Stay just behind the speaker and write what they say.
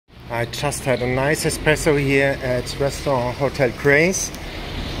I just had a nice espresso here at restaurant Hotel Grace,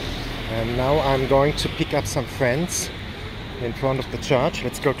 and now I'm going to pick up some friends in front of the church.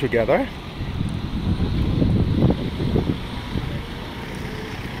 Let's go together.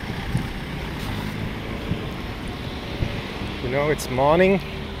 You know, it's morning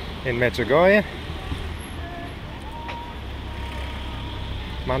in Medjugorje.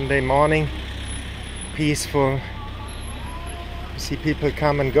 Monday morning, peaceful. You see people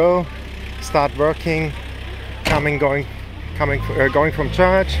come and go, start working, going from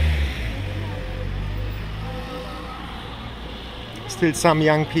church. Still some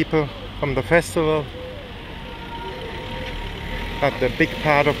young people from the festival, but the big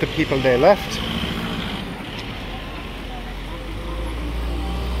part of the people, they left.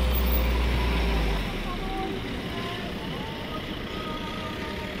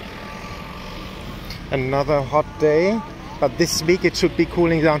 Another hot day, but this week it should be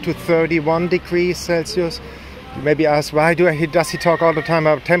cooling down to 31 degrees Celsius. You maybe ask, why does he talk all the time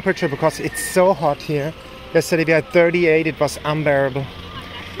about temperature? Because it's so hot here. Yesterday we had 38, it was unbearable.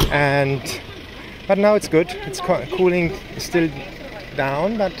 But now it's good. It's cooling still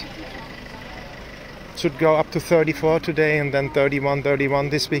down, but it should go up to 34 today, and then 31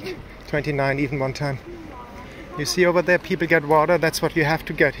 this week, 29 even one time. You see over there, people get water. That's what you have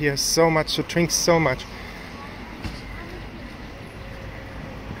to get here. So much to drink, so much.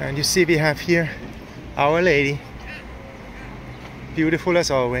 And you see we have here Our Lady. Beautiful as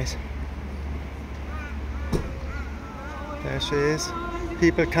always. There she is.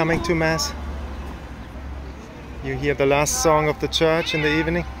 People coming to Mass. You hear the last song of the church in the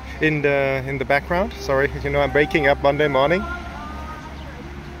evening, in the background. Sorry, you know I'm waking up Monday morning.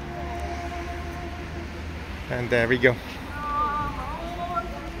 And there we go.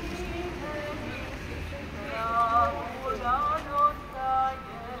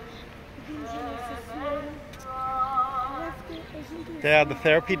 They are the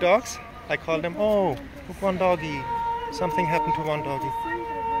therapy dogs. I call them. Oh, look, one doggy. Something happened to one doggy.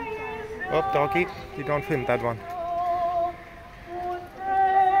 Oh, doggy, you don't film that one.